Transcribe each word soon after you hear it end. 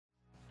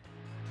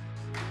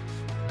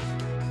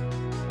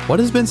What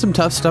has been some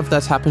tough stuff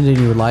that's happened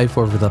in your life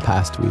over the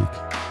past week?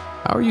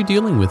 How are you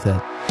dealing with it?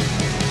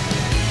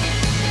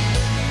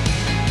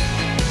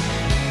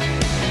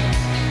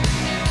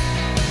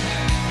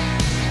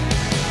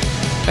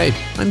 Hey,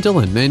 I'm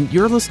Dylan, and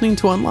you're listening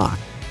to Unlock,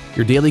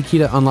 your daily key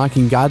to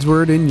unlocking God's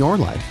Word in your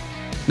life.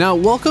 Now,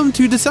 welcome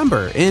to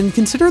December, and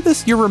consider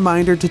this your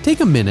reminder to take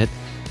a minute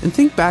and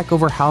think back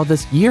over how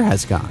this year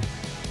has gone.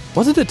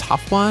 Was it a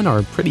tough one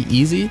or pretty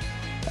easy?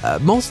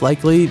 Most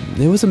likely,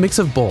 it was a mix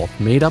of both,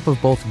 made up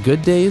of both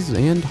good days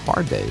and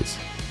hard days.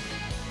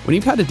 When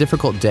you've had a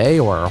difficult day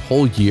or a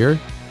whole year,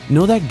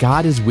 know that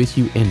God is with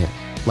you in it,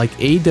 like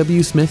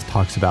A.W. Smith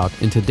talks about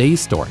in today's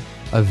story,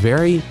 A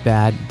Very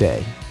Bad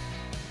Day.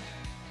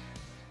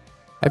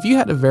 Have you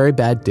had a very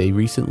bad day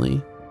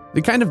recently?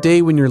 The kind of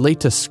day when you're late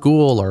to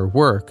school or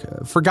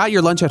work, forgot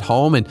your lunch at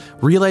home and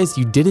realized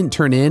you didn't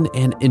turn in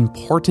an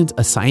important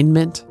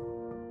assignment?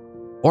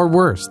 Or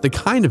worse, the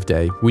kind of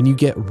day when you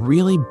get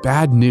really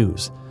bad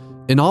news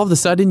and all of a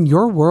sudden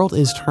your world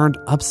is turned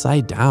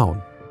upside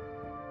down.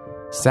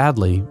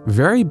 Sadly,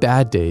 very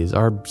bad days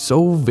are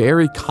so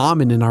very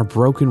common in our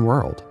broken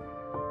world.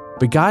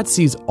 But God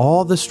sees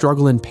all the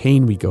struggle and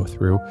pain we go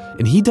through,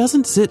 and He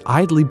doesn't sit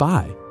idly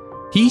by.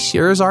 He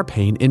shares our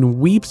pain and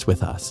weeps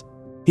with us.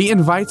 He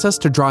invites us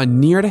to draw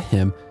near to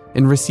Him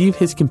and receive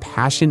His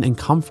compassion and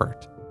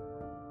comfort.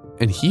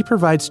 And He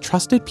provides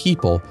trusted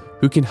people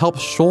who can help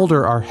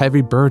shoulder our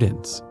heavy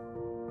burdens.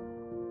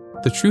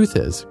 The truth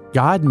is,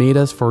 God made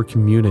us for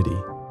community.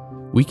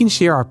 We can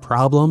share our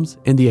problems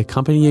and the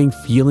accompanying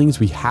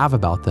feelings we have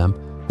about them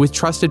with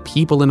trusted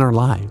people in our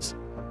lives.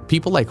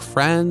 People like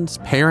friends,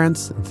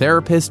 parents,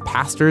 therapists,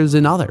 pastors,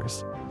 and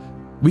others.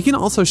 We can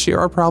also share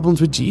our problems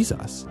with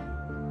Jesus.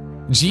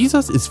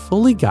 Jesus is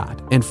fully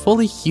God and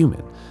fully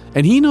human,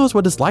 and He knows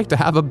what it's like to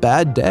have a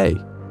bad day.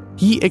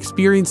 He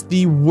experienced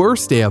the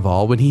worst day of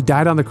all when He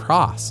died on the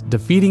cross,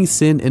 defeating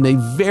sin in a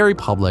very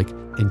public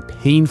and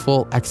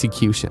painful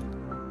execution.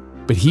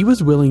 But He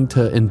was willing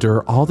to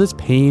endure all this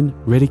pain,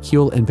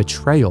 ridicule, and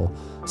betrayal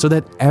so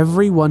that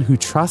everyone who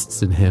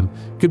trusts in Him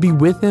could be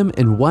with Him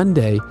and one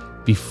day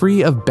be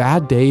free of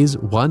bad days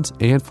once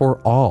and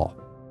for all.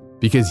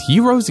 Because He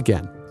rose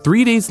again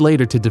 3 days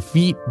later to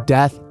defeat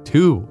death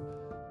too.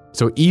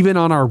 So even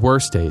on our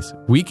worst days,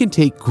 we can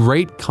take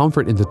great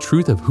comfort in the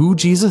truth of who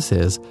Jesus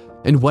is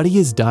and what He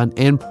has done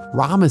and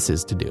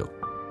promises to do.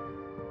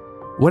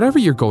 Whatever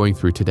you're going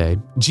through today,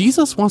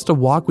 Jesus wants to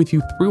walk with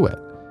you through it.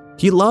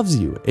 He loves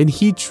you, and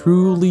He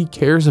truly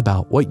cares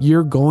about what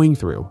you're going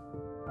through.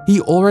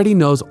 He already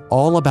knows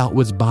all about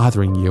what's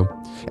bothering you,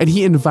 and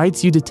He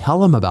invites you to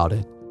tell Him about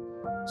it.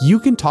 You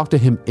can talk to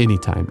Him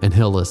anytime, and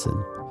He'll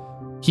listen.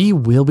 He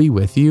will be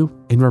with you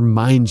and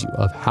remind you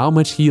of how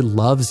much He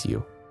loves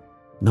you,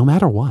 no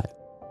matter what.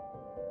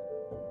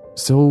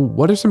 So,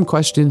 what are some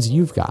questions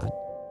you've got?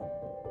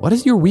 What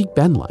has your week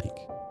been like?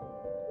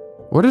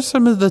 What are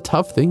some of the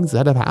tough things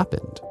that have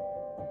happened?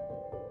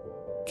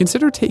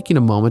 Consider taking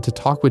a moment to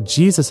talk with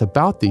Jesus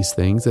about these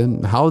things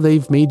and how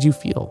they've made you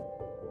feel.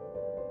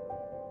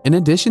 In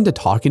addition to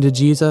talking to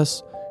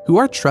Jesus, who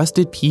are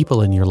trusted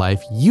people in your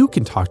life you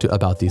can talk to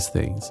about these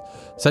things,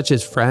 such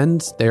as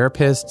friends,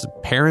 therapists,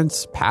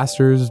 parents,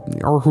 pastors,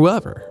 or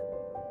whoever.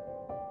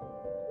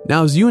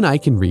 Now, as you and I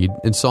can read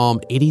in Psalm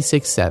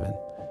 86:7,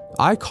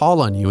 I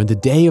call on you in the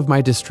day of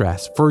my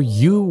distress, for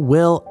you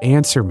will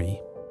answer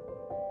me.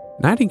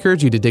 And I'd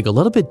encourage you to dig a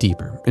little bit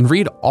deeper and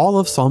read all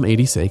of Psalm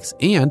 86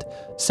 and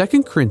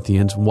 2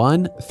 Corinthians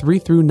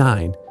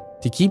 1:3-9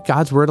 to keep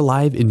God's Word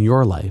alive in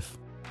your life.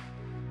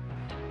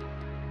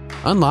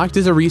 Unlocked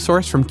is a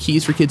resource from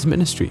Keys for Kids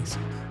Ministries.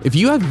 If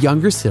you have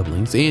younger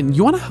siblings and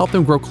you want to help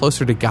them grow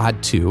closer to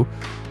God too,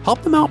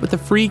 help them out with the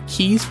free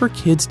Keys for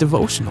Kids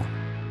devotional.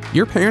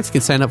 Your parents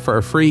can sign up for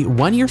a free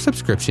 1-year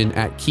subscription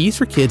at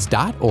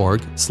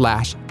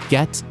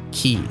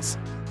keysforkids.org/getkeys.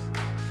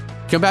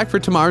 Come back for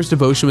tomorrow's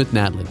devotion with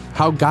Natalie,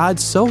 how God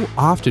so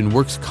often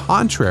works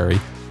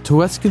contrary to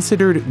what's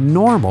considered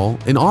normal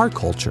in our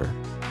culture.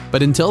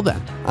 But until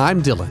then,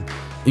 I'm Dylan,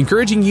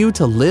 encouraging you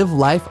to live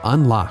life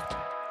unlocked,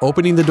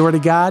 opening the door to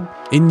God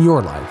in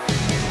your life.